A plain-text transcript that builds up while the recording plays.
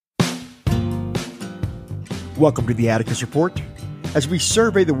Welcome to the Atticus Report, as we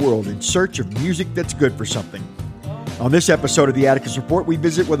survey the world in search of music that's good for something. On this episode of the Atticus Report, we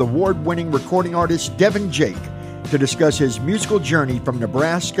visit with award-winning recording artist Devin Jake to discuss his musical journey from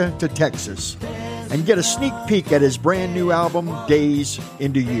Nebraska to Texas and get a sneak peek at his brand new album, Days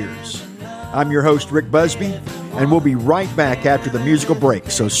into Years. I'm your host, Rick Busby, and we'll be right back after the musical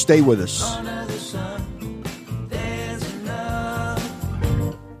break, so stay with us.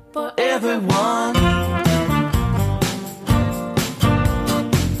 For everyone.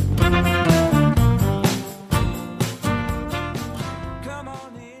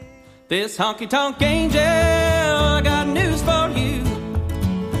 This honky tonk angel, I got news for you.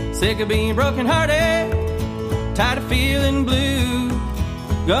 Sick of being broken hearted, tired of feeling blue.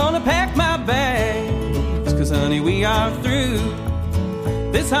 Gonna pack my bags, cause honey we are through.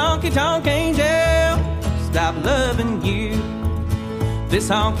 This honky tonk angel, stop loving you. This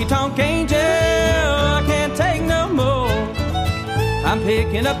honky tonk angel, I can't take no more. I'm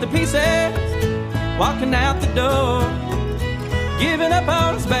picking up the pieces, walking out the door. Giving up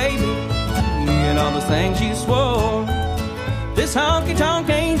on us, baby, and all the things you swore. This honky-tonk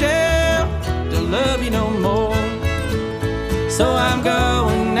angel don't love you no more. So I'm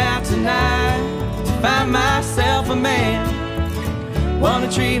going out tonight to find myself a man.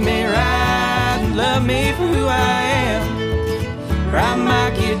 Wanna treat me right and love me for who I am. Or I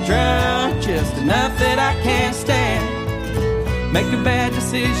might get drunk just enough that I can't stand. Make a bad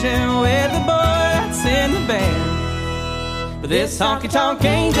decision with the boy that's in the band. But this honky-tonk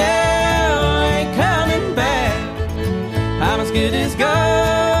angel ain't coming back. I'm as good as gold,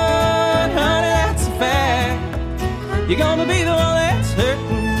 honey, that's a fact. You're gonna be the one that's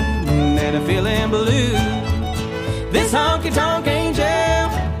hurting and feeling blue. This honky-tonk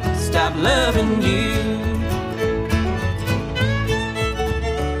angel, stop loving you.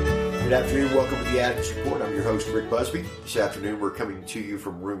 Good afternoon, welcome to the Atticus Report. I'm your host, Rick Busby. This afternoon we're coming to you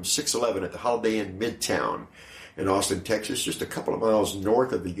from room 611 at the Holiday Inn Midtown in Austin, Texas, just a couple of miles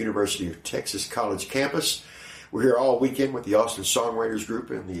north of the University of Texas College campus. We're here all weekend with the Austin Songwriters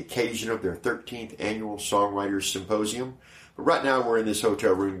Group on the occasion of their 13th annual Songwriters Symposium. But right now we're in this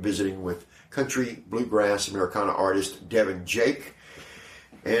hotel room visiting with country, bluegrass, Americana artist Devin Jake.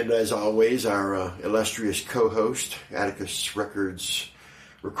 And as always, our illustrious co-host, Atticus Records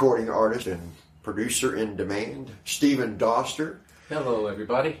recording artist and producer in demand, Stephen Doster. Hello,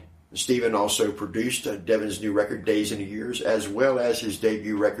 everybody. Stephen also produced Devin's new record, Days into Years, as well as his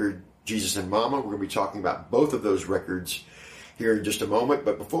debut record, Jesus and Mama. We're going to be talking about both of those records here in just a moment.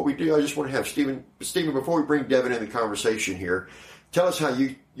 But before we do, I just want to have Stephen, before we bring Devin in the conversation here, tell us how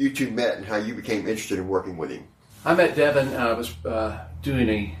you two met and how you became interested in working with him. I met Devin. I was doing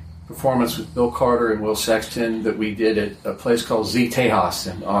a performance with Bill Carter and Will Sexton that we did at a place called Z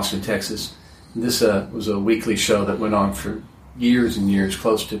Tejas in Austin, Texas. And this was a weekly show that went on for years and years,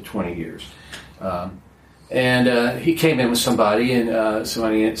 close to 20 years. And he came in with somebody, and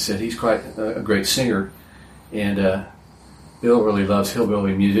somebody said he's quite a great singer. And Bill really loves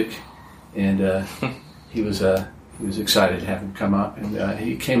hillbilly music, and he was excited to have him come up. And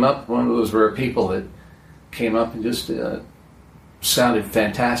he came up, one of those rare people that came up and just sounded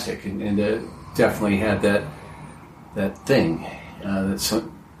fantastic, and definitely had that thing that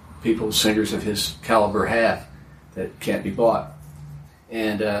some people, singers of his caliber, have that can't be bought.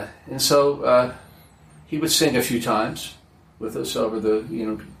 And so he would sing a few times with us over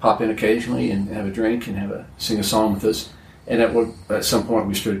pop in occasionally and have a drink and sing a song with us. And at some point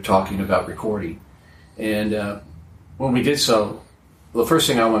we started talking about recording. And when we did so, the first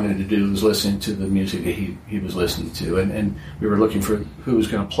thing I wanted to do was listen to the music that he was listening to. And we were looking for who was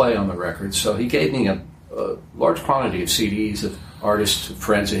going to play on the record. So he gave me a large quantity of CDs of artists,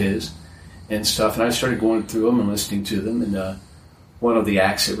 friends of his, and stuff, and I started going through them and listening to them, and one of the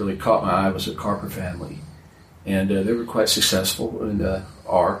acts that really caught my eye was the Carper Family, and they were quite successful, and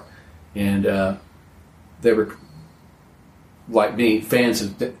are, and they were, like me, fans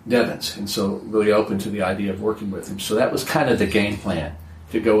of Devin's, and so really open to the idea of working with him. So that was kind of the game plan,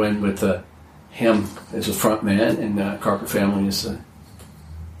 to go in with him as a front man, and Carper Family as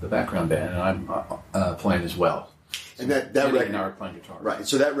the background band, and I'm playing as well. And that record, and I were playing guitar. Right.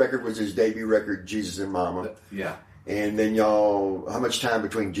 So that record was his debut record, Jesus and Mama. Yeah. And then y'all, how much time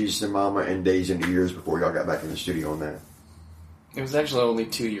between Jesus and Mama and Days into Years before y'all got back in the studio on that? It was actually only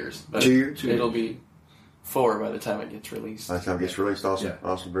 2 years. But 2 years? It'll be 4 by the time it gets released. By the time it gets released, awesome. Yeah.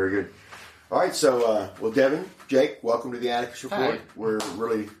 Awesome, very good. All right, so, well, Devin, Jake, welcome to the Atticus Report. Hi. We're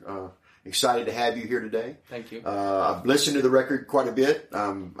really excited to have you here today. Thank you. I've listened to the record quite a bit.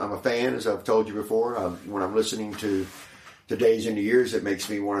 I'm a fan, as I've told you before. When I'm listening to to days into years that makes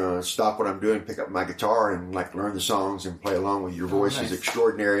me want to stop what I'm doing, pick up my guitar, and like learn the songs and play along with you. Your voice is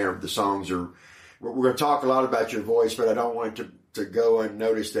extraordinary, and the songs are. We're going to talk a lot about your voice, but I don't want it to go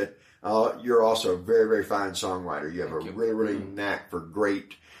unnoticed that you're also a very, very fine songwriter. You have really knack for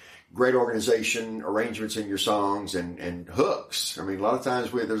great organization, arrangements in your songs, and hooks. I mean, a lot of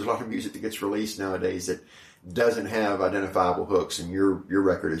times there's a lot of music that gets released nowadays that doesn't have identifiable hooks, and your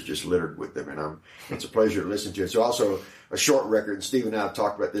record is just littered with them, and it's a pleasure to listen to. It's also a short record, and Steve and I have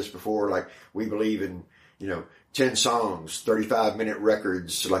talked about this before, like we believe in, 10 songs, 35-minute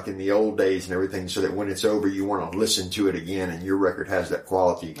records, like in the old days and everything, so that when it's over, you want to listen to it again, and your record has that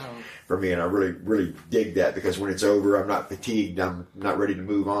quality for me, and I really, really dig that, because when it's over, I'm not fatigued, I'm not ready to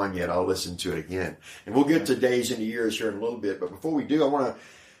move on yet, I'll listen to it again. And we'll get to days into years here in a little bit, but before we do, I want to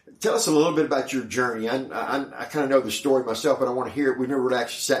tell us a little bit about your journey. I kind of know the story myself, but I want to hear it. We've never really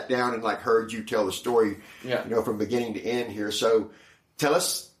actually sat down and heard you tell the story, from beginning to end here. So tell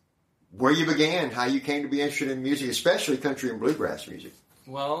us where you began, how you came to be interested in music, especially country and bluegrass music.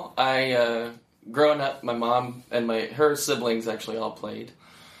 Well, growing up, my mom and her siblings actually all played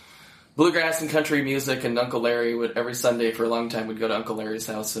bluegrass and country music, and Uncle Larry would, every Sunday for a long time, would go to Uncle Larry's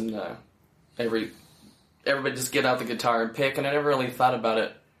house, and everybody just get out the guitar and pick, and I never really thought about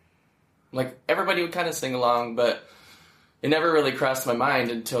it. Like, everybody would kind of sing along, but it never really crossed my mind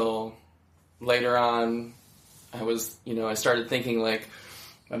until later on. I started thinking, like,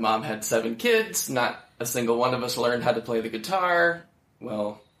 my mom had 7 kids, not a single one of us learned how to play the guitar.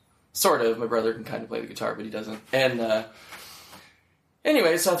 Well, sort of. My brother can kind of play the guitar, but he doesn't. And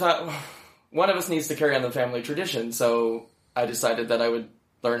anyway, so I thought, one of us needs to carry on the family tradition, so I decided that I would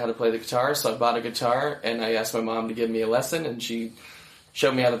learn how to play the guitar, so I bought a guitar, and I asked my mom to give me a lesson, and she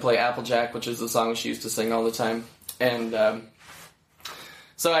showed me how to play Applejack, which is the song she used to sing all the time. And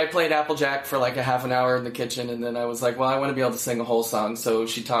so I played Applejack for like a half an hour in the kitchen, and then I was like, well, I want to be able to sing a whole song. So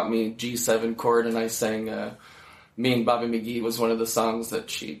she taught me G7 chord, and I sang Me and Bobby McGee was one of the songs that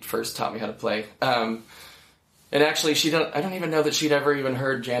she first taught me how to play. And actually, I don't even know that she'd ever even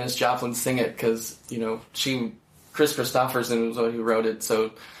heard Janis Joplin sing it, because, Chris Christopherson was the one who wrote it,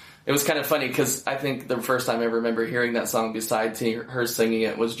 so it was kind of funny, because I think the first time I remember hearing that song besides her singing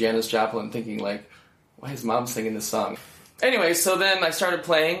it was Janis Joplin, thinking, like, why is Mom singing this song? Anyway, so then I started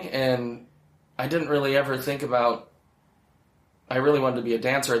playing, and I didn't really ever think about... I really wanted to be a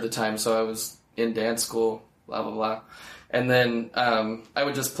dancer at the time, so I was in dance school, blah, blah, blah. And then I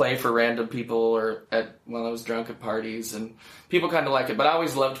would just play for random people or while I was drunk at parties, and people kind of like it. But I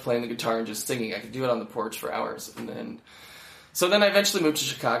always loved playing the guitar and just singing. I could do it on the porch for hours, and then... So then I eventually moved to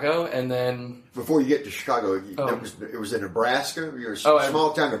Chicago, and then... Before you get to Chicago, it was in Nebraska? You're a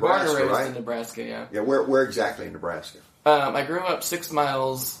small town, Nebraska, born and raised in Nebraska, yeah. Yeah, where exactly in Nebraska? I grew up 6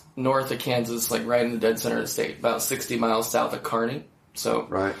 miles north of Kansas, like right in the dead center of the state, about 60 miles south of Kearney. So,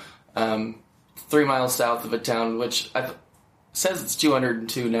 right. 3 miles south of a town, which says it's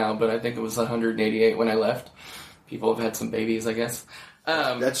 202 now, but I think it was 188 when I left. People have had some babies, I guess.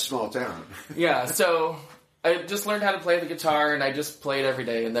 That's a small town. Yeah, so... I just learned how to play the guitar, and I just played every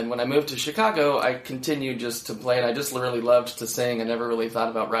day. And then when I moved to Chicago, I continued just to play, and I just really loved to sing. I never really thought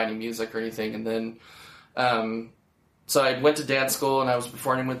about writing music or anything. And then, so I went to dance school, and I was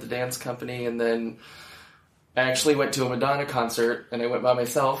performing with the dance company. And then I actually went to a Madonna concert, and I went by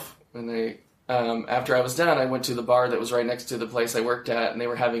myself. And after I was done, I went to the bar that was right next to the place I worked at, and they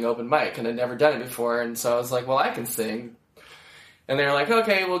were having open mic, and I'd never done it before. And so I was like, well, I can sing. And they're like,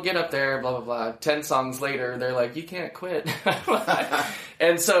 okay, we'll get up there, blah, blah, blah. 10 songs later, they're like, you can't quit.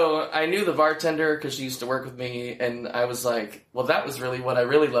 And so I knew the bartender because she used to work with me. And I was like, well, that was really what I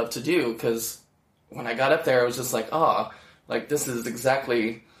really love to do. Because when I got up there, I was just like, oh, like this is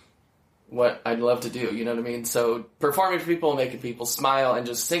exactly what I'd love to do. You know what I mean? So performing for people, making people smile, and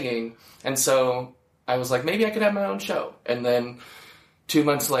just singing. And so I was like, maybe I could have my own show. And then 2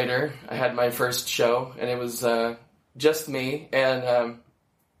 months later, I had my first show. And it was... just me, and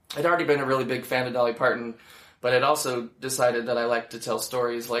I'd already been a really big fan of Dolly Parton, but I'd also decided that I like to tell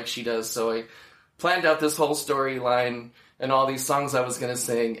stories like she does, so I planned out this whole storyline and all these songs I was going to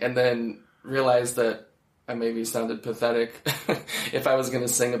sing, and then realized that I maybe sounded pathetic if I was going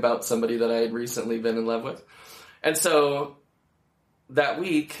to sing about somebody that I had recently been in love with. And so that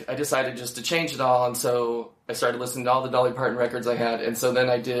week, I decided just to change it all, and so I started listening to all the Dolly Parton records I had, and so then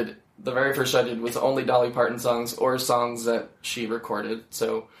I did... The very first I did was only Dolly Parton songs or songs that she recorded.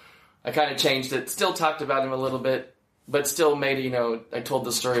 So I kind of changed it. Still talked about him a little bit, but still made, I told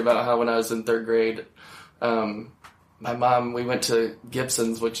the story about how when I was in 3rd grade, my mom, we went to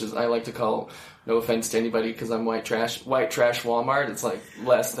Gibson's, which is, I like to call, no offense to anybody because I'm white trash Walmart. It's like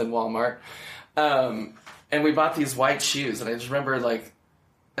less than Walmart. And we bought these white shoes, and I just remember, like,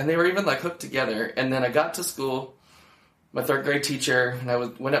 and they were even, like, hooked together. And then I got to school, my third grade teacher, and I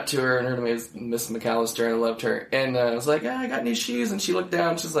went up to her, and her name was Miss McAllister, and I loved her. And I was like, I got new shoes. And she looked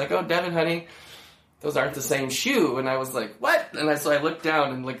down, and she's like, oh, Devin, honey, those aren't the same shoe. And I was like, what? And so I looked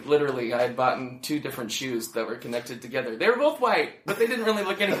down, and, like, literally, I had bought 2 different shoes that were connected together. They were both white, but they didn't really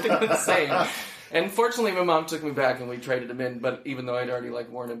look anything the same. And fortunately, my mom took me back, and we traded them in, but even though I'd already,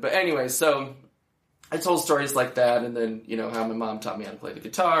 like, worn them. But anyway, so I told stories like that, and then, you know, how my mom taught me how to play the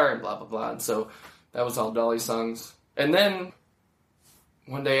guitar, and blah, blah, blah. And so that was all Dolly songs. And then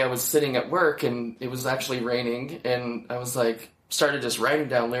one day I was sitting at work, and it was actually raining, and I was, like, started just writing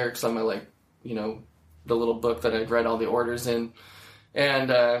down lyrics on my, like, you know, the little book that I'd read all the orders in.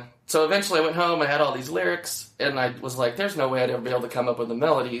 And so eventually I went home, I had all these lyrics, and I was like, there's no way I'd ever be able to come up with a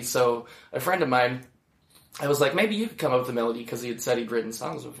melody. So a friend of mine, I was like, maybe you could come up with a melody, because he had said he'd written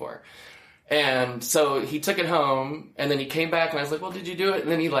songs before. And so he took it home, and then he came back, and I was like, well, did you do it?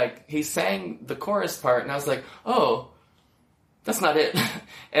 And then he sang the chorus part, and I was like, oh, that's not it.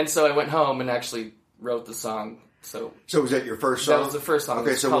 And so I went home and actually wrote the song. So was that your first song? That was the first song.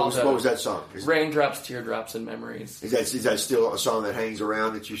 Okay, so what was that song? Raindrops, Teardrops, and Memories. Is that still a song that hangs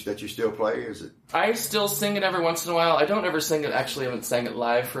around that you still play? Is it? I still sing it every once in a while. I don't ever sing it. Actually, I haven't sang it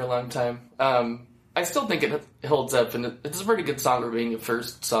live for a long time. I still think it holds up, and it's a pretty good song for being a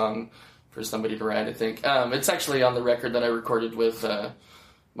first song for somebody to write, I think. It's actually on the record that I recorded with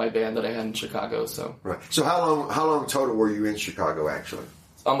my band that I had in Chicago. So right. So how long total were you in Chicago, actually?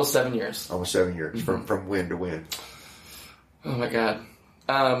 Almost 7 years. Almost 7 years. Mm-hmm. From when to when? Oh, my God.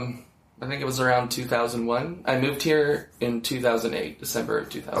 I think it was around 2001. I moved here in 2008, December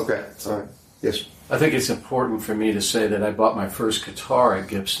of 2008. Okay. All right. Yes. I think it's important for me to say that I bought my first guitar at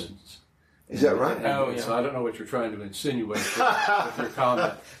Gibson's. Is that right? Oh, yeah. So I don't know what you're trying to insinuate with your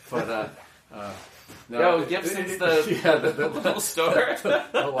comment, but no, Gibson's the little store.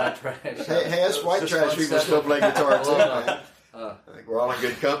 The white trash. Hey, us white trash people still play guitar too, man. I think we're all in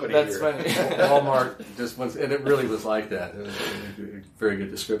good company That's here. funny. Walmart just was, and it really was like that. It was a very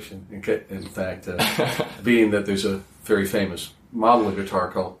good description. In fact, being that there's a very famous model of guitar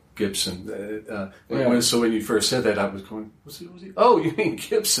called Gibson. So when you first said that, I was going, was he? Oh, you mean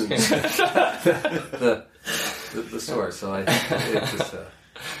Gibson's? the store. So I just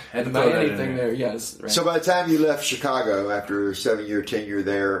had to buy anything there. Yes. Right. So by the time you left Chicago after a 7-year tenure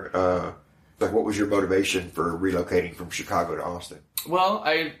there, like, what was your motivation for relocating from Chicago to Austin? Well,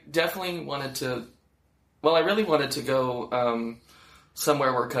 I definitely wanted to. Well, I really wanted to go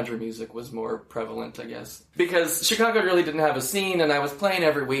somewhere where country music was more prevalent, I guess, because Chicago really didn't have a scene, and I was playing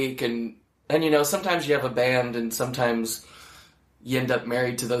every week, and you know, sometimes you have a band, and sometimes you end up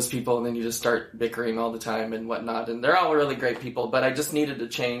married to those people, and then you just start bickering all the time and whatnot, and they're all really great people, but I just needed to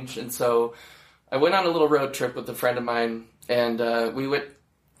change, and so I went on a little road trip with a friend of mine, and we went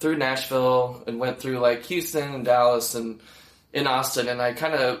through Nashville and went through like Houston and Dallas and in Austin, and I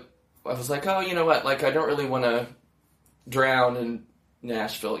was like, oh, you know what, like, I don't really want to drown in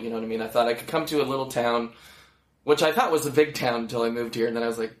Nashville, you know what I mean? I thought I could come to a little town, which I thought was a big town until I moved here, and then I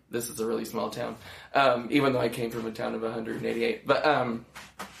was like, this is a really small town, even though I came from a town of 188. But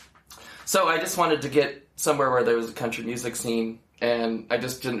so I just wanted to get somewhere where there was a country music scene, and I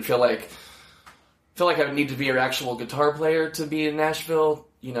just didn't feel like I would need to be an actual guitar player to be in Nashville,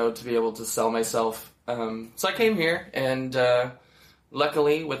 you know, to be able to sell myself. So I came here, and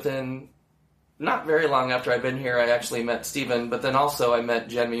luckily within not very long after I'd been here, I actually met Steven, but then also I met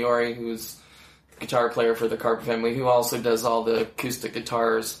Jen Miori, who's the guitar player for the Carpet Family, who also does all the acoustic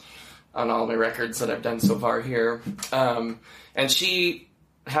guitars on all my records that I've done so far here. And she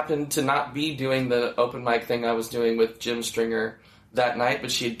happened to not be doing the open mic thing I was doing with Jim Stringer that night, but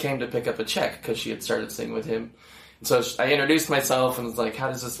she had came to pick up a check because she had started singing with him. And so I introduced myself and was like, how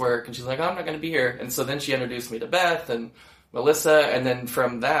does this work? And she's like, oh, I'm not going to be here. And so then she introduced me to Beth and Melissa, and then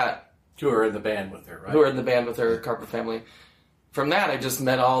from that... Who are in the band with her, right? Who are in the band with her, Carpet Family. From that, I just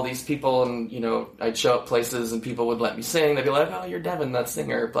met all these people, and, you know, I'd show up places and people would let me sing. They'd be like, oh, you're Devin, that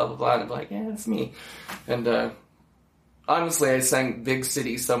singer, blah, blah, blah. And I'd be like, yeah, it's me. And honestly, I sang Big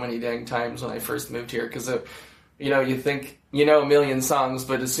City so many dang times when I first moved here, because, you know, you think you know a million songs,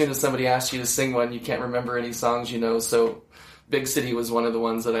 but as soon as somebody asks you to sing one, you can't remember any songs you know. So Big City was one of the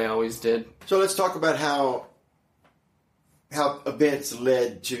ones that I always did. So let's talk about how events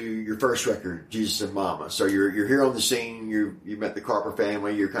led to your first record, Jesus and Mama. So you're here on the scene. You met the Carper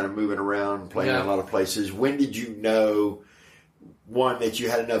Family. You're kind of moving around, playing in a lot of places. When did you know, one, that you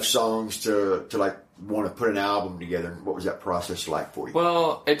had enough songs to like want to put an album together? What was that process like for you?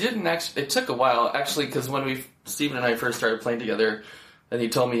 Well, it didn't actually. It took a while, actually, because when Steven and I first started playing together, and he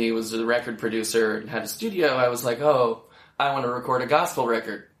told me he was a record producer and had a studio, I was like, oh, I want to record a gospel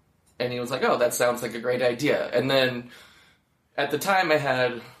record. And he was like, oh, that sounds like a great idea. And then at the time I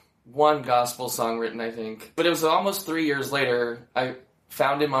had one gospel song written, I think. But it was almost 3 years later, I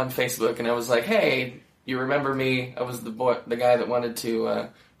found him on Facebook and I was like, hey, you remember me? I was the guy that wanted to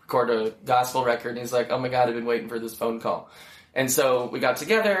record a gospel record. And he's like, oh my God, I've been waiting for this phone call. And so we got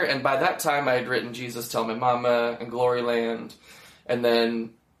together, and by that time I had written Jesus Tell My Mama and Glory Land. And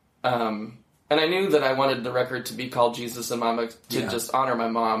then, and I knew that I wanted the record to be called Jesus and Mama to just honor my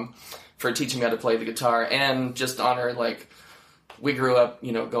mom for teaching me how to play the guitar and just honor, like, we grew up,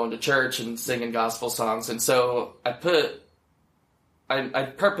 going to church and singing gospel songs. And so I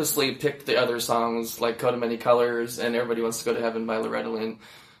purposely picked the other songs, like Coat of Many Colors and Everybody Wants to Go to Heaven by Loretta Lynn,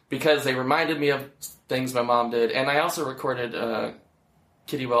 because they reminded me of things my mom did. And I also recorded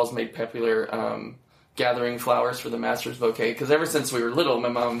Kitty Wells Made Popular, Gathering Flowers for the Master's Bouquet, because ever since we were little, my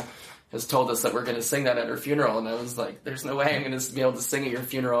mom has told us that we're going to sing that at her funeral. And I was like, there's no way I'm going to be able to sing at your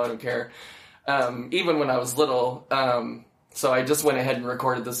funeral. I don't care. Even when I was little. So I just went ahead and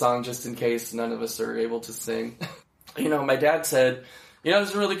recorded the song just in case none of us are able to sing. My dad said,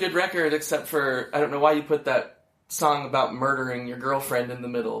 it's a really good record, except for, I don't know why you put that song about murdering your girlfriend in the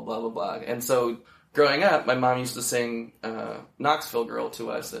middle, blah, blah, blah. And so growing up, my mom used to sing Knoxville Girl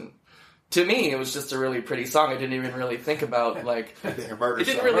to us, and to me, it was just a really pretty song. I didn't even really think about, it didn't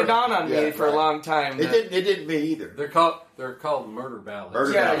really dawn on me for a long time. It didn't me either. They're called murder ballads.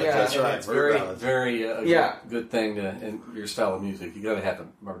 Murder ballads, that's right. It's very good thing in your style of music. You got to have a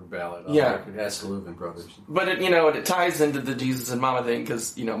murder ballad. It has to live in brothers. But it ties into the Jesus and Mama thing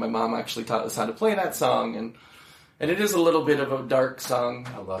because my mom actually taught us how to play that song, and it is a little bit of a dark song.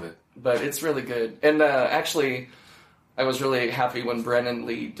 I love it, but it's really good. And actually, I was really happy when Brennan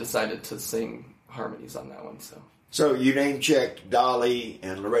Lee decided to sing harmonies on that one. So you name-checked Dolly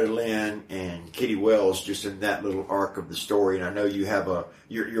and Loretta Lynn and Kitty Wells just in that little arc of the story. And I know you have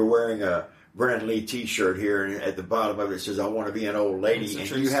you're wearing a Brennan Lee T-shirt here, and at the bottom of it says, "I want to be an old lady." It's a and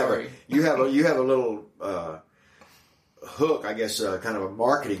true story. you have a little hook, I guess, kind of a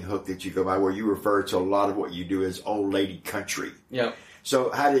marketing hook that you go by, where you refer to a lot of what you do as old lady country. Yeah. So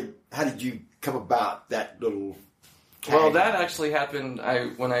how did you come about that little? Well, that actually happened.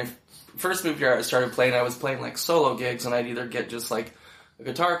 When I first moved here, I started playing. I was playing like solo gigs, and I'd either get just like a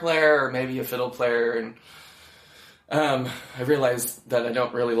guitar player or maybe a fiddle player. And I realized that I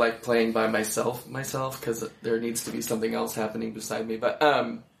don't really like playing by myself because there needs to be something else happening beside me. But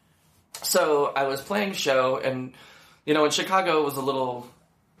so I was playing a show, and in Chicago it was a little.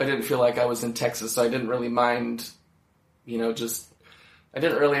 I didn't feel like I was in Texas, so I didn't really mind. I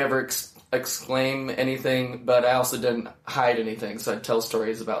didn't really ever exclaim anything, but I also didn't hide anything. So I'd tell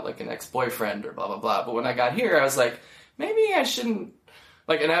stories about like an ex-boyfriend or blah, blah, blah. But when I got here, I was like, maybe I shouldn't,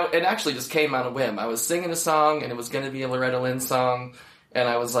 it actually just came out of whim. I was singing a song and it was going to be a Loretta Lynn song. And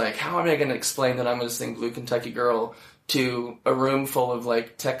I was like, how am I going to explain that I'm going to sing Blue Kentucky Girl to a room full of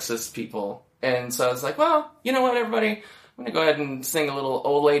like Texas people? And so I was like, well, you know what, everybody? I'm going to go ahead and sing a little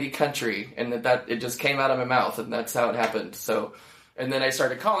old lady country. And that it just came out of my mouth, and that's how it happened. So, and then I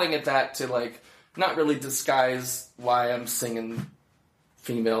started calling it that to, like, not really disguise why I'm singing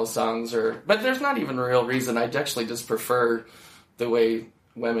female songs but there's not even a real reason. I actually just prefer the way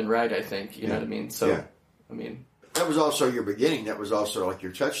women write, I think. You know what I mean? So, I mean. That was also your beginning. That was also like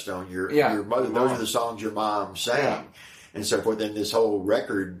your touchstone. Your mother. Those are the songs your mom sang. And so forth. Then this whole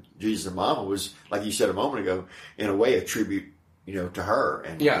record, Jesus and Mama, was, like you said a moment ago, in a way a tribute, to her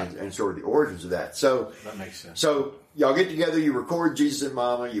and sort of the origins of that. So that makes sense. So y'all get together, you record Jesus and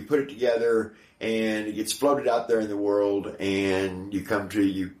Mama, you put it together, and it gets floated out there in the world, and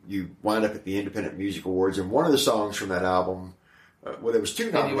you wind up at the Independent Music Awards, and one of the songs from that album, there was two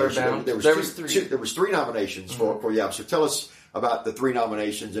nominations. There was three nominations for the album. So tell us about the three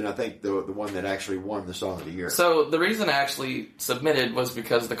nominations, and I think the one that actually won the Song of the Year. So the reason I actually submitted was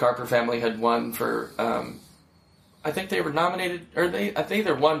because the Carper family had won for, I think they were nominated, I think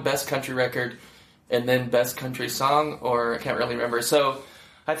they won Best Country Record and then Best Country Song, or I can't really remember. So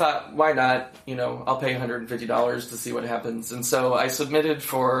I thought, why not? I'll pay $150 to see what happens. And so I submitted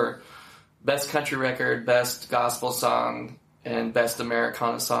for Best Country Record, Best Gospel Song, and Best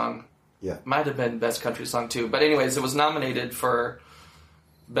Americana Song. Yeah. Might have been Best Country Song too. But anyways, it was nominated for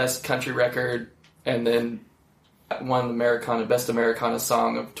Best Country Record and then won Best Americana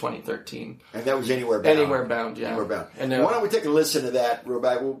Song of 2013. And that was Anywhere Bound. Anywhere Bound, yeah. Anywhere Bound. And why don't we take a listen to that real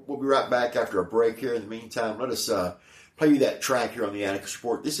back? We'll be right back after a break here. In the meantime, let us play you that track here on the Atticus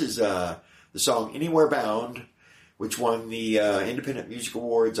Report. This is the song Anywhere Bound, which won the Independent Music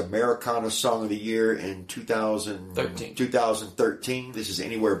Awards Americana Song of the Year in 2013. This is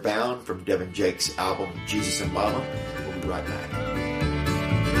Anywhere Bound from Devin Jake's album Jesus and Mama. We'll be right back.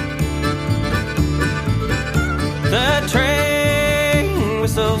 The train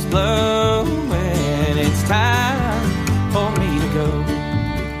whistles blow and it's time for me to go.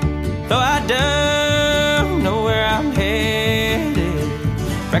 Though I don't know where I'm headed,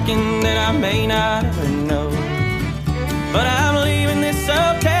 reckon that I may not ever know. But I'm leaving this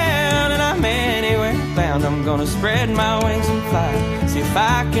old town and I'm anywhere bound. I'm gonna spread my wings and fly, see if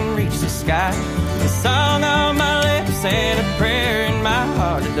I can reach the sky. A song on my lips and a prayer in my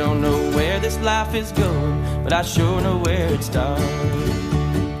heart. I don't know where this life is going, but I sure know where it starts.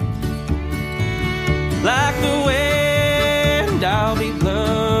 Like the wind I'll be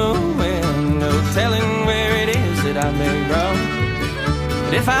blowing, no telling where it is that I may roam.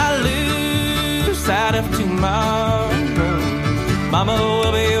 But if I lose sight of tomorrow, Mama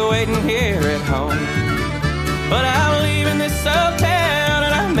will be waiting here at home. But I'm leaving this old town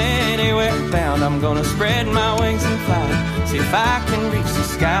and I'm anywhere bound. I'm gonna spread my wings and fly, see if I can reach the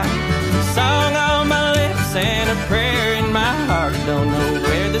sky. A song on my lips and a prayer in my heart. I don't know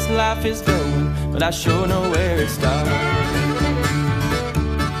where this life is going, but I sure know where it starts.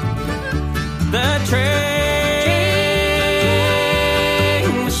 The train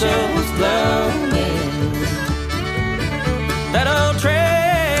whistles blowing. That old train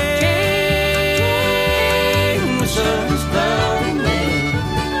whistles blowing.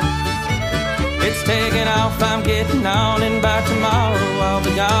 It's taking off, I'm getting on, and by tomorrow I'll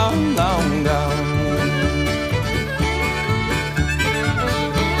be gone, long gone.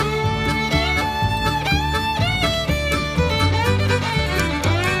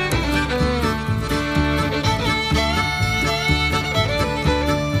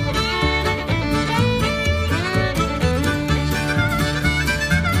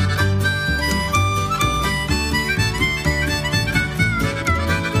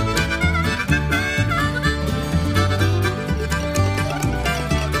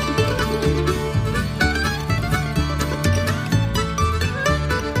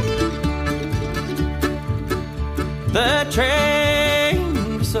 The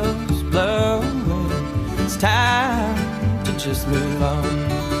train whistles blowing. It's time to just move on.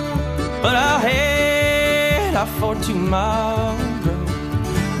 But I'll head off for tomorrow.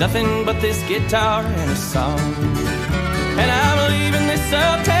 Nothing but this guitar and a song. And I'm leaving this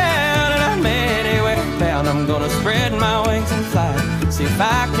old town and I'm anywhere bound. I'm gonna spread my wings and fly, see if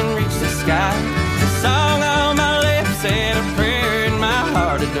I can reach the sky. A song on my lips and a prayer in my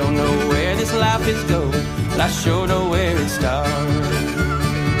heart. I don't know where this life is going, but I sure know where it starts.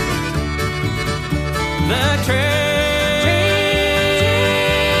 The train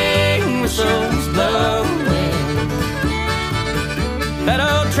whistles blowing. That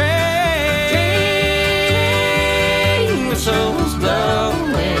old train whistles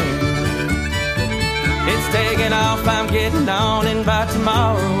blowing. It's taking off, I'm getting on, and by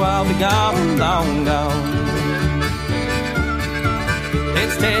tomorrow I'll be gone, long gone.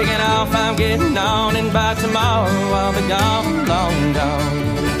 It's taking off, I'm getting on, and by tomorrow I'll be gone, long gone.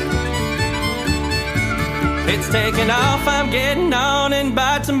 It's taking off, I'm getting on, and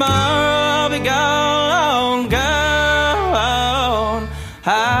by tomorrow I'll be gone, gone.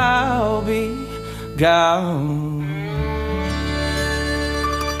 I'll be gone.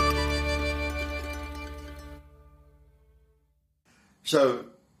 So,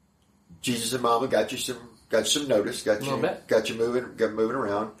 Jesus and Mama got you some notice, got you moving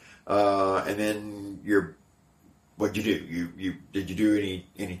around, and then what'd you do? Did you do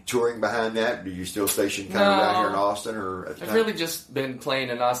any touring behind that? Did you still station kind of around here in Austin, or at the I've really just been playing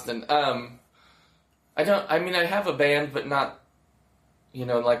in Austin. I have a band, but not,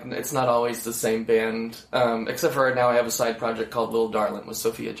 it's not always the same band. Except for right now, I have a side project called Little Darlin' with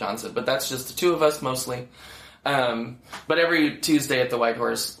Sophia Johnson, but that's just the two of us mostly. But every Tuesday at the White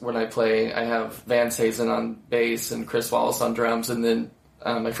Horse when I play, I have Vance Hazen on bass and Chris Wallace on drums, and then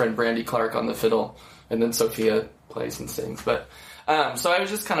my friend Brandy Clark on the fiddle, and then Sophia plays and sings. But so I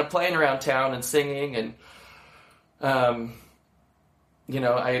was just kind of playing around town and singing, and I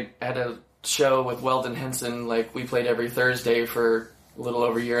had a show with Weldon Henson. Like, we played every Thursday for a little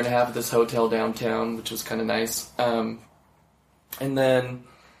over a year and a half at this hotel downtown, which was kind of nice. And then,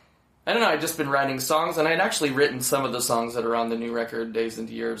 I don't know, I'd just been writing songs, and I'd actually written some of the songs that are on the new record, Days and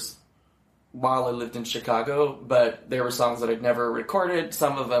Years, while I lived in Chicago, but they were songs that I'd never recorded.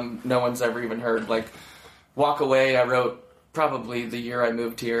 Some of them no one's ever even heard. Like, Walk Away, I wrote probably the year I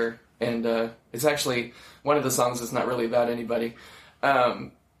moved here, and it's actually one of the songs that's not really about anybody.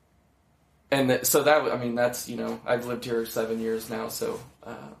 And so that's, I've lived here 7 years now, so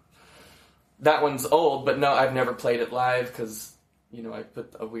that one's old, but no, I've never played it live because, I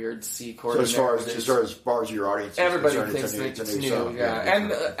put a weird C chord in there. As far as your audience is everybody concerned, thinks it's new. song. Yeah.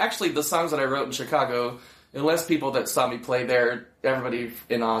 And actually, the songs that I wrote in Chicago, unless people that saw me play there, everybody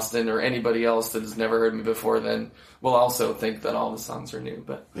in Austin or anybody else that has never heard me before, then will also think that all the songs are new.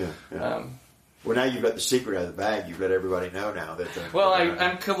 But well, now you've got the secret out of the bag. You've let everybody know now that.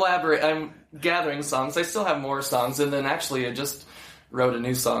 I'm gathering songs. I still have more songs, and then actually, I just wrote a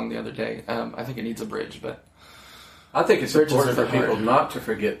new song the other day. I think it needs a bridge, but I think it's important for people not to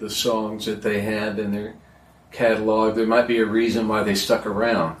forget the songs that they had in their catalog. There might be a reason why they stuck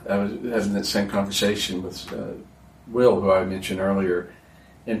around. I was having that same conversation with Will, who I mentioned earlier,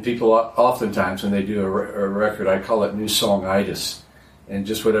 and people oftentimes when they do a record, I call it new songitis, and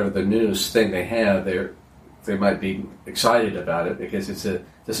just whatever the newest thing they have, they might be excited about it because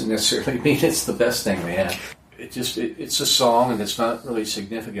doesn't necessarily mean it's the best thing they have. It's a song, and it's not really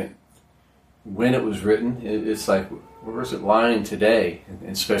significant when it was written. It's like, where is it lying today? And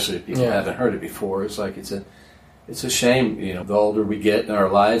especially if people haven't heard it before, it's like it's a shame. The older we get in our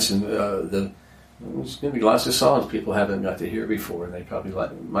lives, and there's going to be lots of songs people haven't got to hear before, and they probably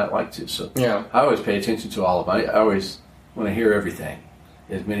might like to. So I always pay attention to all of them. I always want to hear everything,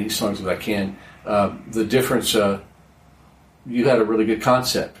 as many songs as I can. The difference, you had a really good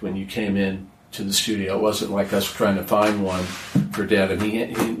concept when you came in to the studio. It wasn't like us trying to find one for Devin. He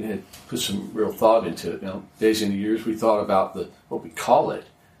had put some real thought into it. Days and Years, we thought about what we call it,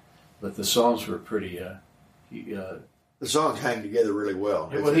 but the songs were pretty. The songs hang together really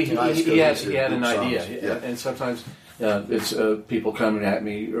well. Well, he had an idea, and sometimes it's people coming at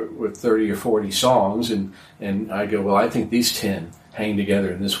me with 30 or 40 songs, and I go, well, I think these 10 hang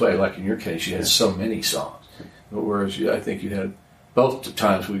together in this way. Like in your case, you had so many songs, whereas I think you had. Both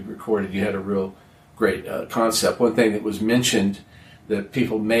times we recorded, you had a real great concept. One thing that was mentioned that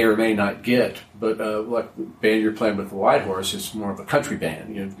people may or may not get, but like the band you're playing with the White Horse, it's more of a country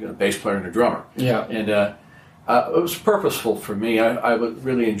band, a bass player and a drummer. Yeah. And it was purposeful for me. I would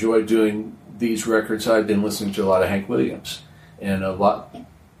really enjoy doing these records. I've been listening to a lot of Hank Williams, and a lot,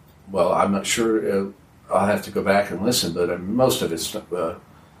 well, I'm not sure, I'll have to go back and listen, but most of it's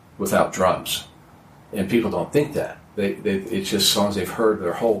without drums. And people don't think that. It's just songs they've heard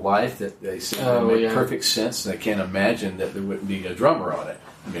their whole life that they say make perfect sense, and they can't imagine that there wouldn't be a drummer on it.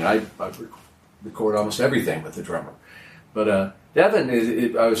 I mean, I record almost everything with the drummer. But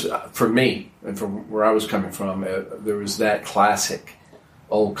Devin, for me, and from where I was coming from, there was that classic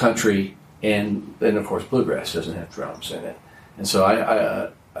old country, and of course bluegrass doesn't have drums in it. And so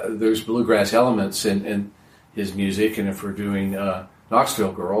there's bluegrass elements in his music, and if we're doing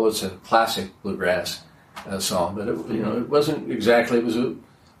Knoxville Girl, it's a classic bluegrass song, but it wasn't exactly. It was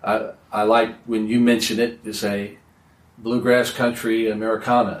I like when you mention it to say bluegrass, country,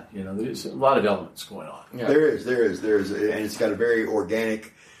 Americana. There's a lot of elements going on. Yeah. There is, and it's got a very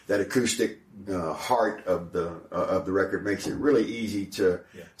organic, that acoustic heart of the record makes it really easy to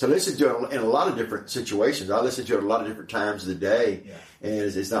listen to it in a lot of different situations. I listen to it a lot of different times of the day, and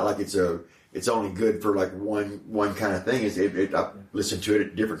it's not like it's only good for like one kind of thing. I listen to it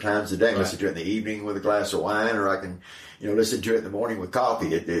at different times of the day. I listen to it in the evening with a glass of wine, or I can, listen to it in the morning with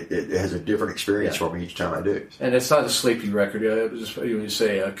coffee. It has a different experience for me each time I do. And it's not a sleepy record. When you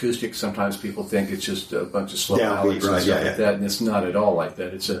say acoustic, sometimes people think it's just a bunch of slow ballads and stuff like that, and it's not at all like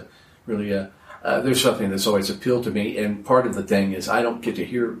that. It's a really there's something that's always appealed to me, and part of the thing is I don't get to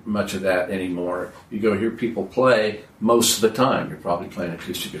hear much of that anymore. You go hear people play most of the time. You're probably playing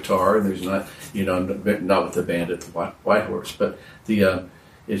acoustic guitar, and there's not, not with the band at the White Horse, but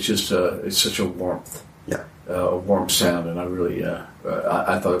it's just it's such a warmth, a warm sound, and I really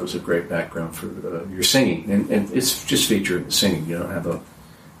I thought it was a great background for your singing, and it's just featured in the singing. You don't have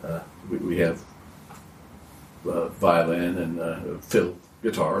we have violin and fiddle,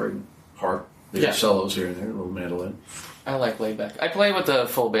 guitar, and harp. There's solos here and there, a little mandolin. I like laid back. I play with the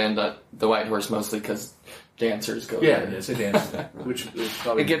full band, the White Horse, mostly because dancers go. Yeah, it's a dance band, which is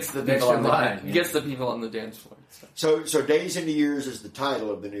probably it gets the people on the dance floor. So Days into Years is the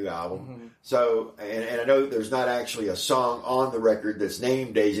title of the new album. Mm-hmm. So, and I know there's not actually a song on the record that's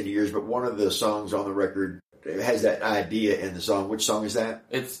named Days into Years, but one of the songs on the record has that idea in the song. Which song is that?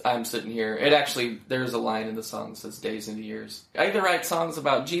 It's I'm Sitting Here. There's a line in the song that says Days into Years. I either write songs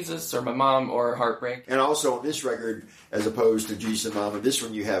about Jesus or my mom or heartbreak. And also on this record, as opposed to Jesus and Mama, this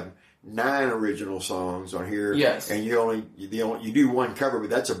one you have 9 original songs on here. Yes. And you do one cover,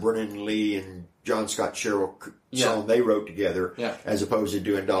 but that's a Brennan Lee and John Scott Sherrill song they wrote together, as opposed to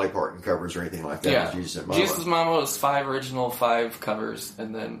doing Dolly Parton covers or anything like that. Yeah. Jesus and Mama. Jesus and Mama was 5 original, 5 covers,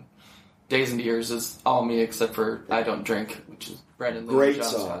 and then Days into Years is all me except for I Don't Drink, which is Brandon Lee. Great and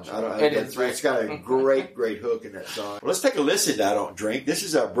John song. Scott. It's got a great hook in that song. Well, let's take a listen to I Don't Drink. This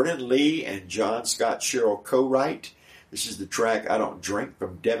is Brennan Lee and John Scott Sherrill co-write. This is the track I Don't Drink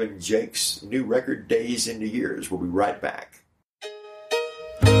from Devin Jake's new record, Days into Years. We'll be right back.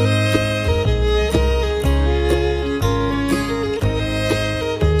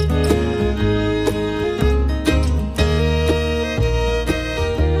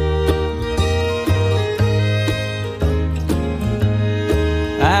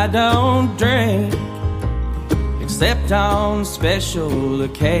 I don't drink except on special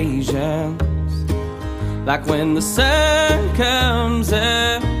occasions, like when the sun comes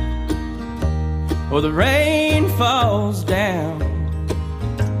up or the rain falls down.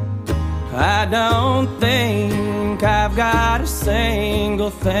 I don't think I've got a single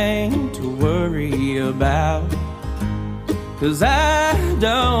thing to worry about, 'cause I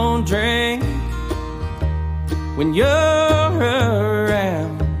don't drink when you're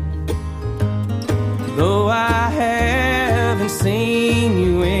around. Though I haven't seen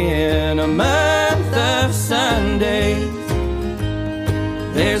you in a month of Sundays,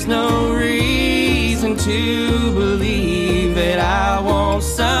 there's no reason to believe that I won't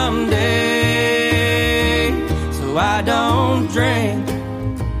someday. So I don't drink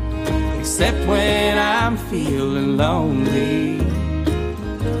except when I'm feeling lonely,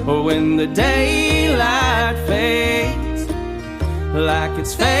 or when the daylight fades like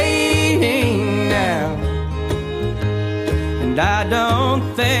it's fading now. And I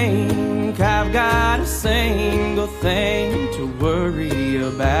don't think I've got a single thing to worry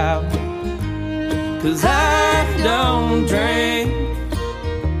about, 'cause I don't drink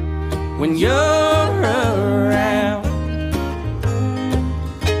when you're around.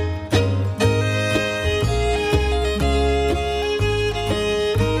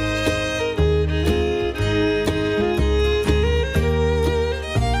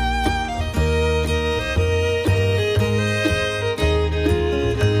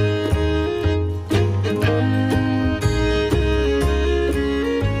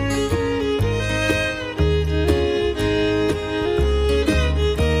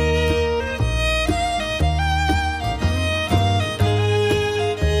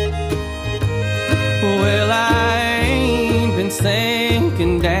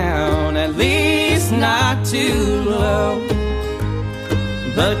 Sinking down, at least not too low.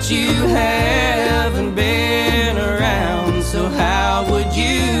 But you haven't been around, so how would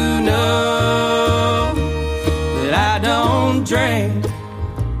you know that I don't drink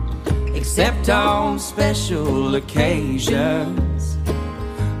except on special occasions,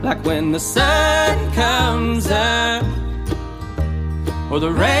 like when the sun comes up or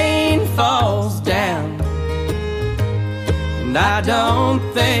the rain falls down. And I don't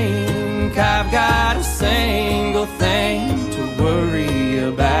think I've got a single thing to worry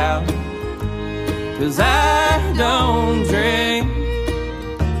about, 'cause I don't drink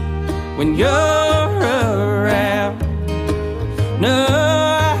when you're around. No,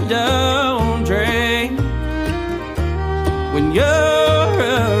 I don't drink when you're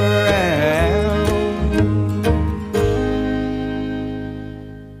around.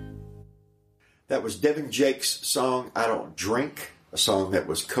 That was Devin Jake's song, I Don't Drink, a song that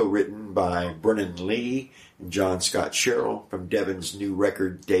was co-written by Brennan Lee and John Scott Sherrill from Devin's new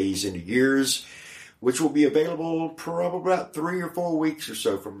record, Days into Years, which will be available probably about 3 or 4 weeks or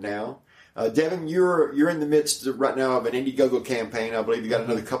so from now. Devin, you're in the midst right now of an Indiegogo campaign. I believe you got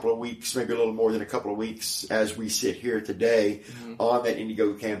another couple of weeks, maybe a little more than a couple of weeks, as we sit here today on that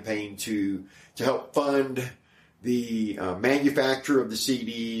Indiegogo campaign to help fund the manufacture of the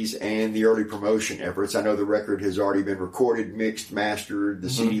CDs and the early promotion efforts. I know the record has already been recorded, mixed, mastered. The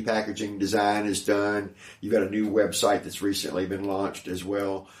CD packaging design is done. You've got a new website that's recently been launched as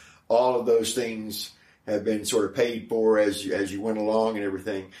well. All of those things have been sort of paid for as you went along and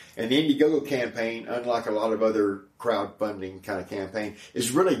everything. And the Indiegogo campaign, unlike a lot of other crowdfunding kind of campaign, is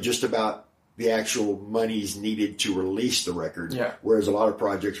really just about the actual monies needed to release the record. Yeah. Whereas a lot of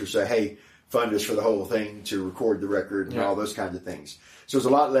projects will say, hey, fund us for the whole thing to record the record and all those kinds of things. So there's a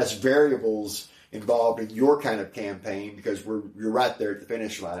lot less variables involved in your kind of campaign because you're right there at the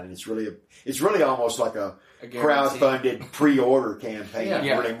finish line, and it's really almost like a crowd-funded pre-order campaign,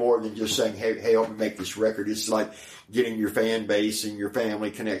 really more than just saying, hey, help me make this record. It's like getting your fan base and your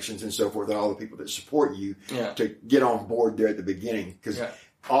family connections and so forth and all the people that support you to get on board there at the beginning, because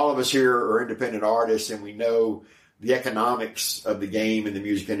all of us here are independent artists, and we know the economics of the game in the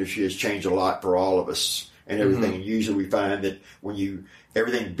music industry has changed a lot for all of us. and everything. And usually we find that when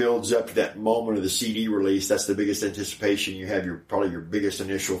everything builds up to that moment of the CD release, that's the biggest anticipation. You have probably your biggest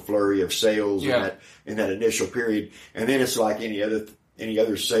initial flurry of sales in that initial period. And then it's like any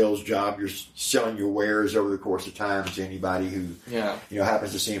other sales job. You're selling your wares over the course of time to anybody who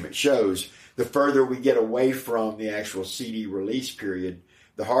happens to see them at shows. The further we get away from the actual CD release period,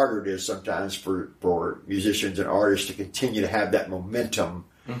 the harder it is sometimes for musicians and artists to continue to have that momentum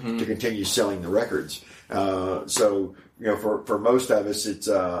to continue selling the records. So for most of us, it's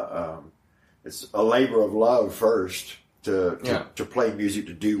a labor of love first to play music,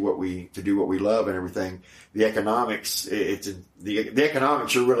 to do what we love and everything. The economics, the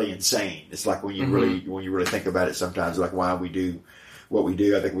economics are really insane. It's like when you really think about it, sometimes like why we do what we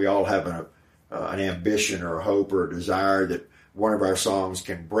do. I think we all have an ambition or a hope or a desire that one of our songs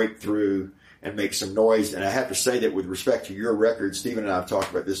can break through and make some noise. And I have to say that with respect to your record, Stephen and I have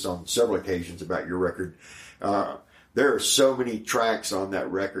talked about this on several occasions about your record. There are so many tracks on that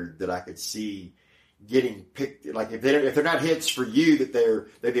record that I could see getting picked. Like if they're not hits for you, that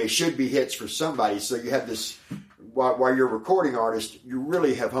they should be hits for somebody. So you have this, while you're a recording artist, you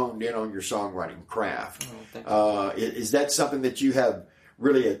really have honed in on your songwriting craft. Is that something that you have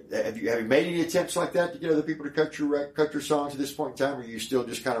really, have you made any attempts like that to get other people to cut your songs at this point in time, or are you still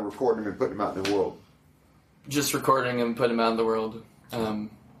just kind of recording them and putting them out in the world? Just recording them and putting them out in the world.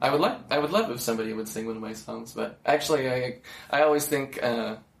 I would love if somebody would sing one of my songs, but actually I always think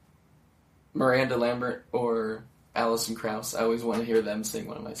Miranda Lambert or Alison Krauss, I always want to hear them sing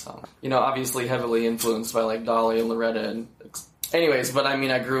one of my songs. Obviously heavily influenced by like Dolly and Loretta anyways, but I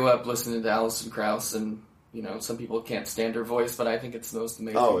mean I grew up listening to Alison Krauss, and some people can't stand her voice, but I think it's the most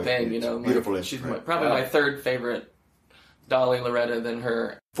amazing thing. It's beautiful. She's probably my third favorite, Dolly, Loretta, than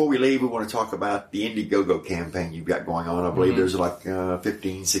her. Before we leave, we want to talk about the Indiegogo campaign you've got going on. I believe there's like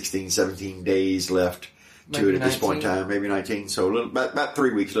 15, 16, 17 days left to it at this point in time, maybe 19. So about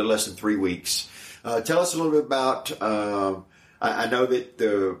 3 weeks, a little less than 3 weeks. Tell us a little bit about, I know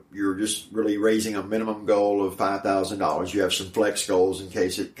that you're just really raising a minimum goal of $5,000. You have some flex goals in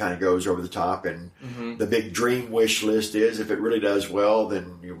case it kind of goes over the top. And the big dream wish list is if it really does well,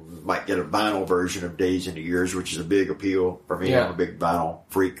 then you might get a vinyl version of Days into Years, which is a big appeal for me. I'm a big vinyl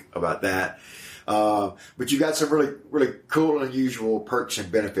freak about that. But you got some really, really cool and unusual perks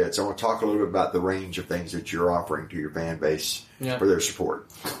and benefits. I want to talk a little bit about the range of things that you're offering to your fan base for their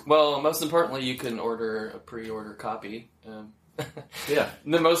support. Well, most importantly, you can order a pre-order copy. The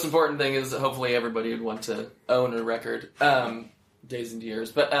most important thing is that hopefully everybody would want to own a record, Days into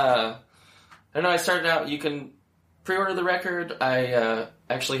Years. But I don't know, I started out, you can pre-order the record. I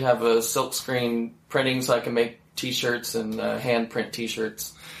actually have a silkscreen printing so I can make t-shirts and hand print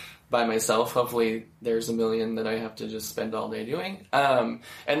t-shirts by myself. Hopefully there's a million that I have to just spend all day doing. And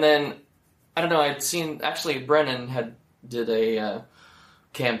then, I don't know, I'd seen, actually Brennan did a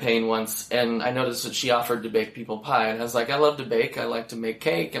campaign once, and I noticed that she offered to bake people pie, and I was like, I love to bake, I like to make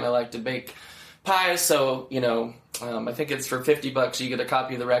cake, and I like to bake pies, so, I think it's for $50 you get a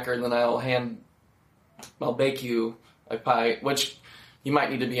copy of the record, and then I'll bake you a pie, which you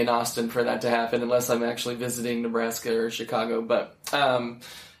might need to be in Austin for that to happen, unless I'm actually visiting Nebraska or Chicago, but,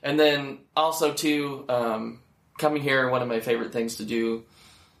 and then also too, coming here, one of my favorite things to do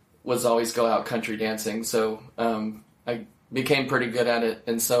was always go out country dancing, so, I became pretty good at it,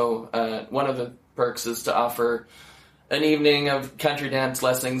 and so one of the perks is to offer an evening of country dance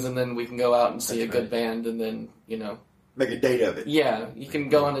lessons, and then we can go out and see a good band, and then, make a date of it. Yeah, you can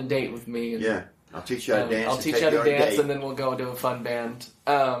go on a date with me. And, I'll teach you how to dance. I'll teach you how to dance, and then we'll go to a fun band.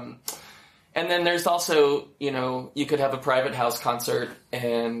 And then there's also, you could have a private house concert,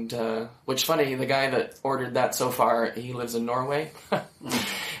 and, which funny, the guy that ordered that so far, he lives in Norway.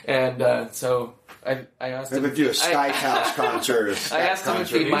 And so I asked him. Maybe do a Skype house concert. I asked him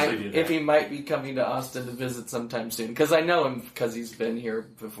if he might be coming to Austin to visit sometime soon, because I know him because he's been here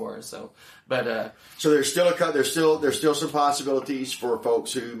before. So, but so there's still some possibilities for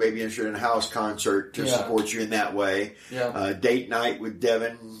folks who may be interested in a house concert to support you in that way. Yeah. Date night with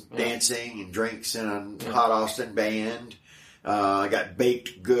Devin, dancing and drinks and a hot Austin band. I got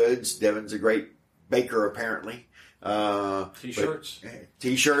baked goods. Devin's a great baker, apparently. T-shirts,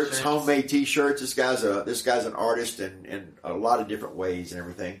 homemade T-shirts. This guy's an artist in a lot of different ways and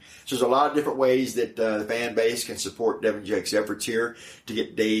everything. So there's a lot of different ways that the fan base can support Devin Jake's efforts here to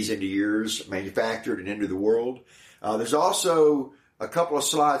get Days into Years manufactured and into the world. There's also a couple of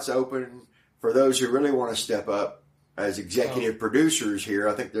slots open for those who really want to step up as executive producers here.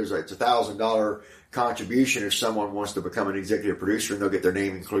 I think it's $1,000 contribution if someone wants to become an executive producer, and they'll get their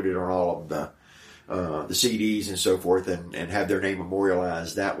name included on all of the CDs and so forth, and have their name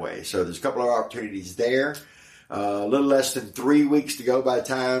memorialized that way. So there's a couple of opportunities there. A little less than 3 weeks to go by the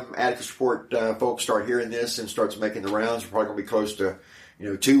time Atticus Report folks start hearing this and starts making the rounds. We're probably going to be close to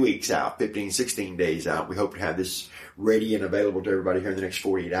 2 weeks out, 15, 16 days out. We hope to have this ready and available to everybody here in the next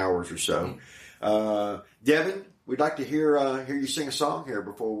 48 hours or so. Devin, we'd like to hear you sing a song here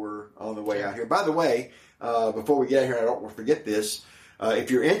before we're on the way out here. By the way, before we get out here, I don't want to forget this.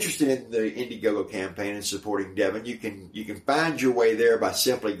 If you're interested in the Indiegogo campaign and supporting Devin, you can find your way there by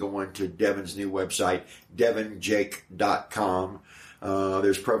simply going to Devin's new website, devinjake.com.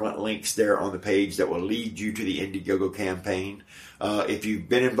 There's prevalent links there on the page that will lead you to the Indiegogo campaign. If you've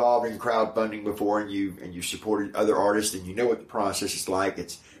been involved in crowdfunding before and you supported other artists, and you know what the process is like,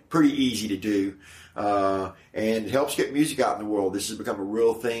 it's pretty easy to do. And it helps get music out in the world. This has become a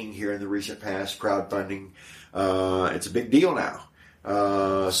real thing here in the recent past, crowdfunding. It's a big deal now.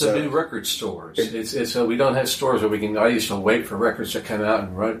 So new record stores. It's we don't have stores where I used to wait for records to come out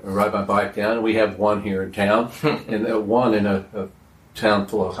and ride my bike down. And we have one here in town, and one in a town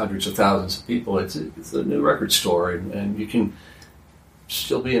full of hundreds of thousands of people. It's a new record store, and you can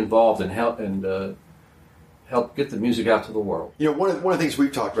still be involved and help get the music out to the world. One of the things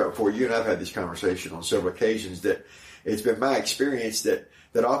we've talked about before, you and I've had this conversation on several occasions, that it's been my experience that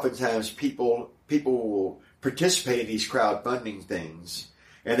oftentimes people will participate in these crowdfunding things,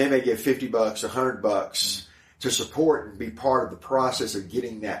 and they may give $50, $100 to support and be part of the process of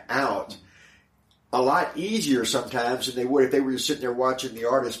getting that out a lot easier sometimes than they would if they were just sitting there watching the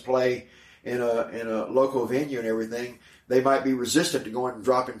artist play in a local venue and everything. They might be resistant to going and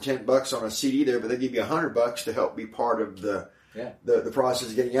dropping $10 on a CD there, but they give you $100 to help be part of the process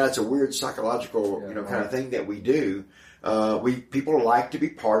of getting out. It's a weird psychological kind of thing that we do. People like to be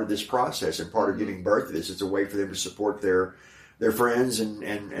part of this process and part of giving birth to this. It's a way for them to support their friends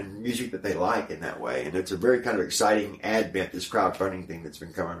and music that they like in that way. And it's a very kind of exciting advent, this crowdfunding thing that's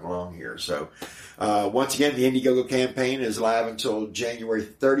been coming along here. So once again, the Indiegogo campaign is live until January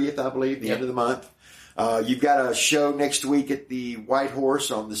 30th, I believe, the end of the month. You've got a show next week at the White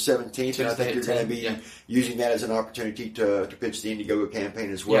Horse on the 17th, and I think you're going to be using that as an opportunity to pitch the Indiegogo campaign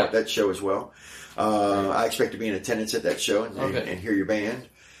as well, that show as well. I expect to be in attendance at that show and hear your band.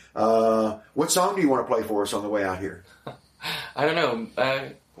 What song do you want to play for us on the way out here? I don't know.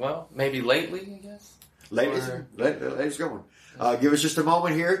 Well, maybe Lately, I guess. Lately's a good one. Give us just a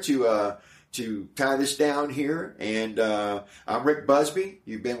moment here to tie this down here. And I'm Rick Busby.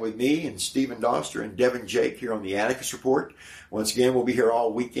 You've been with me and Stephen Doster and Devin Jake here on the Atticus Report. Once again, we'll be here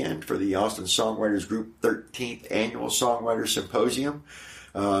all weekend for the Austin Songwriters Group 13th Annual Songwriters Symposium.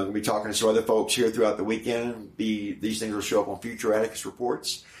 We'll be talking to some other folks here throughout the weekend. These things will show up on future Atticus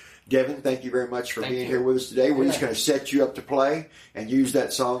Reports. Devin, thank you very much for being here with us today. We're just going to set you up to play and use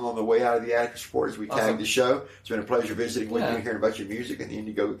that song on the way out of the Atticus Report as we tag the show. It's been a pleasure visiting with you and hearing about your music and the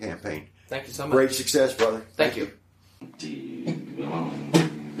Indiegogo campaign. Thank you so much. Great success, brother. Thank you.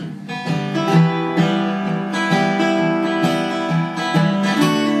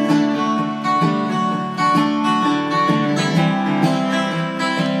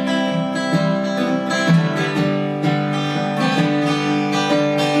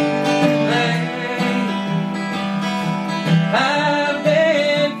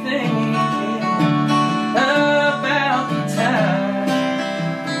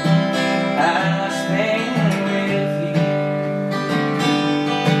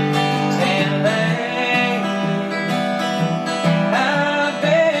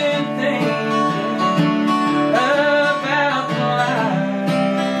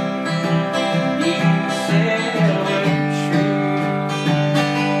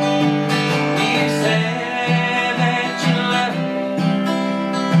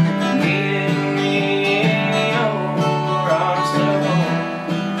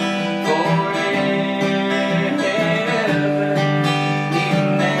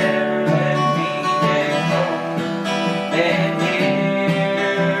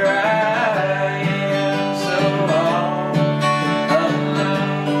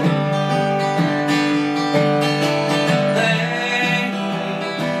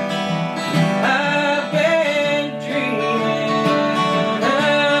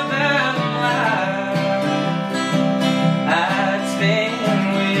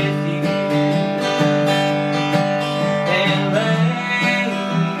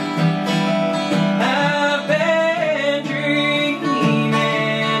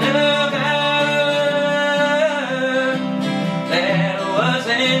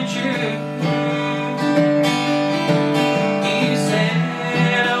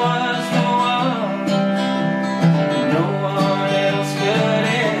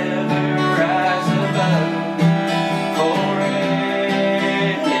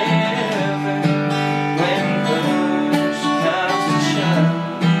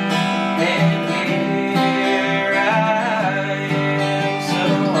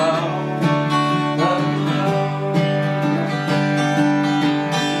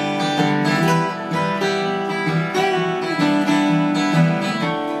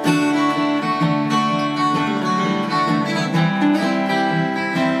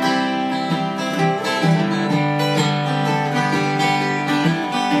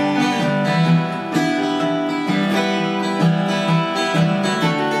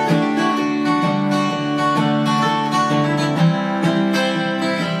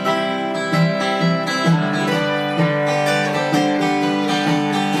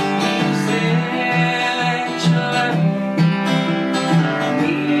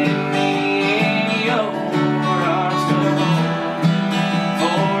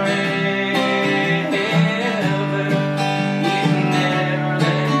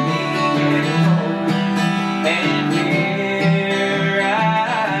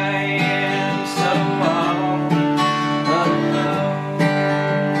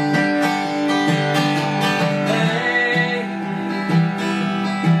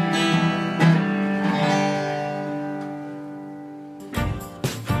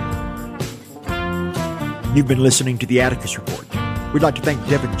 You've been listening to the Atticus Report. We'd like to thank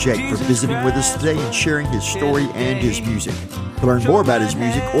Devin Jake for visiting with us today and sharing his story and his music. To learn more about his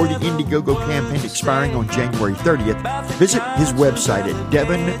music or the Indiegogo campaign expiring on January 30th, visit his website at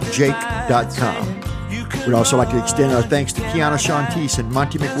devinjake.com. We'd also like to extend our thanks to Kiana Shantis and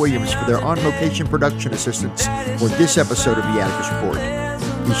Monty McWilliams for their on-location production assistance for this episode of the Atticus Report.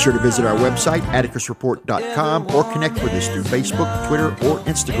 Be sure to visit our website, atticusreport.com, or connect with us through Facebook, Twitter, or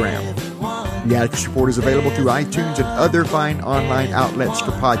Instagram. The Atticus Report is available through iTunes and other fine online outlets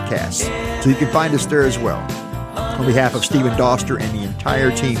for podcasts, so you can find us there as well. On behalf of Stephen Doster and the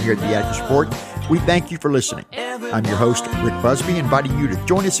entire team here at the Atticus Report, we thank you for listening. I'm your host, Rick Busby, inviting you to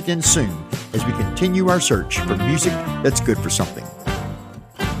join us again soon as we continue our search for music that's good for something.